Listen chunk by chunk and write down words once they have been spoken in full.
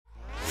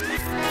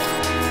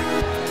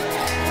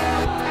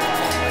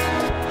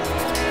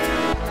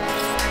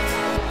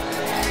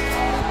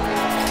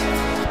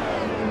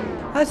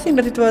think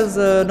that it was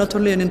not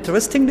only an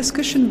interesting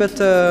discussion, but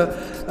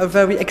a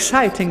very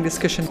exciting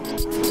discussion.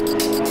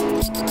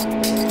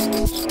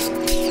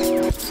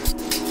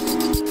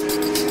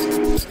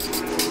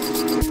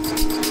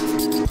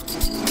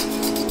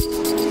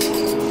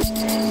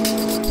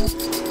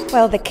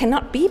 Well, there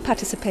cannot be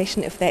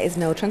participation if there is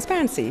no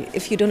transparency.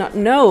 If you do not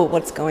know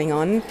what's going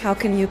on, how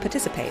can you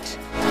participate?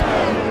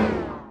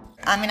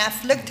 I mean,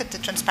 I've looked at the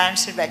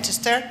transparency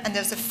register, and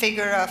there's a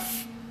figure of...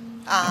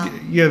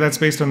 yeah, that's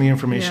based on the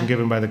information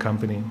given by the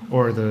company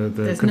or the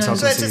consultancy.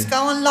 So just go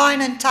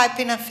online and type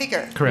in a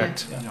figure?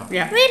 Correct.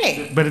 Yeah.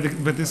 Really?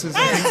 But this is...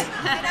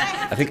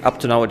 I think up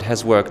to now it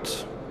has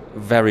worked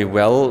very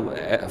well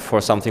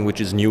for something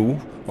which is new.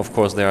 Of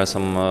course, there are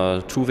some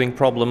teething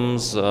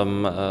problems.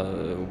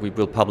 We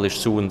will publish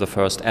soon the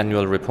first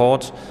annual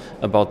report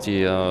about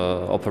the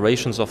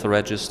operations of the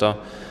register.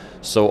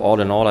 So all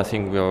in all, I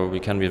think we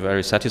can be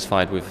very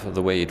satisfied with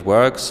the way it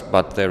works,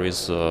 but there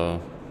is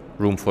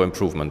room for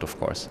improvement, of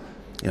course.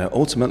 You know,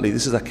 ultimately,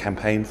 this is a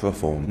campaign for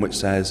reform which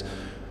says,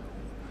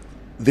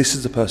 this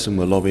is the person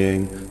we're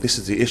lobbying, this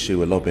is the issue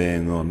we're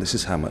lobbying on, this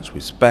is how much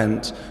we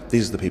spent,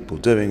 these are the people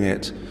doing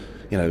it,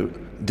 you know,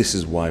 this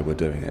is why we're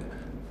doing it.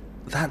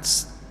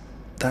 That's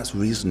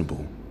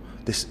reasonable.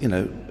 This, you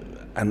know,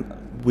 and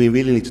we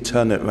really need to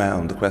turn it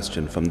around, the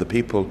question, from the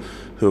people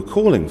who are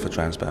calling for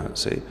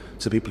transparency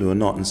to people who are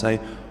not, and say,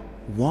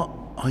 what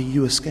are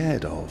you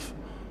scared of?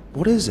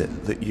 What is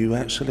it that you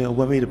actually are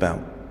worried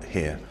about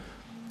here?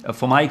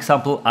 For my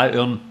example, I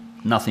earn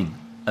nothing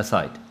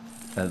aside.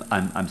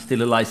 I'm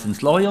still a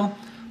licensed lawyer,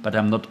 but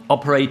I'm not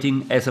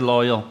operating as a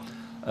lawyer.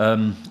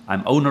 I'm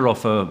owner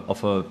of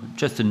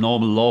just a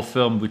normal law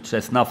firm which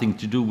has nothing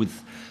to do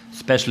with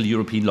special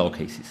European law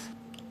cases.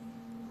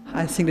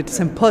 I think it's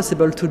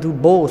impossible to do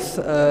both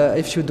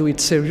if you do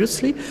it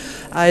seriously.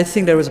 I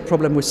think there is a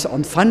problem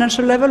on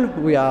financial level.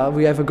 We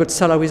have a good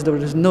salary, there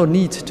is no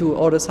need to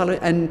order salary.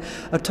 And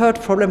a third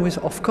problem is,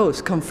 of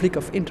course, conflict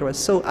of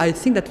interest. So I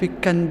think that we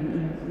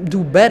can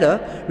do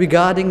better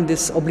regarding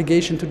this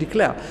obligation to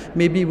declare.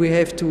 Maybe we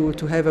have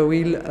to have a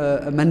real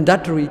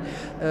mandatory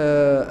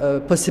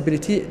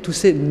possibility to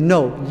say,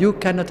 no, you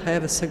cannot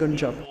have a second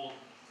job.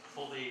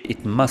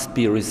 It must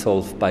be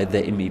resolved by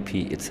the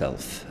MEP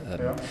itself.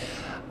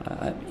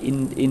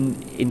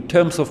 In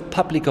terms of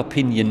public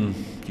opinion,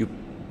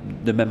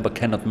 the member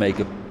cannot make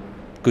a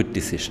good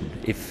decision.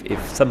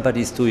 If somebody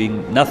is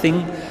doing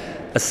nothing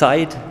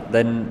aside,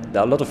 then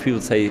a lot of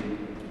people say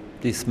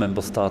this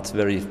member starts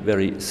very,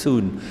 very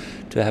soon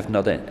to have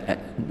not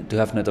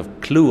a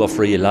clue of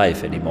real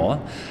life anymore.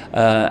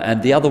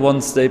 And the other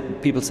ones,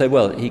 people say,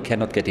 well, he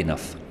cannot get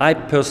enough. I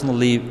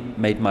personally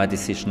made my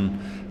decision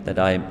that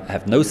I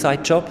have no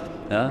side job,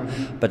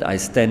 but I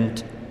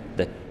stand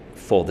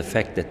for the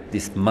fact that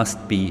this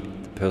must be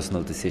the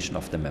personal decision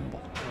of the member.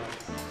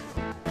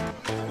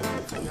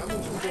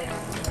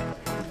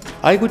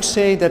 I would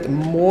say that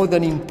more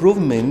than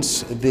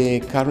improvements, the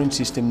current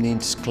system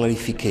needs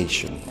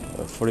clarification.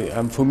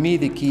 For me,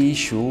 the key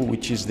issue,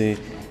 which is the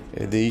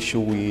issue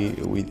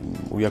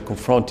we are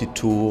confronted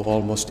to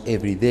almost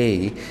every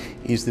day,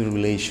 is the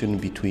relation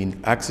between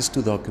access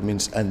to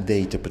documents and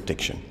data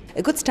protection.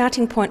 A good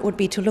starting point would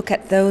be to look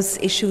at those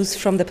issues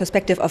from the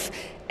perspective of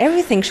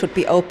everything should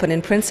be open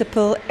in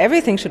principle,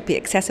 everything should be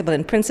accessible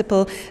in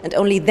principle, and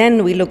only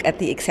then we look at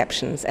the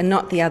exceptions and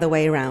not the other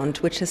way around,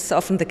 which is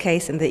often the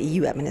case in the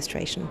EU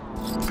administration.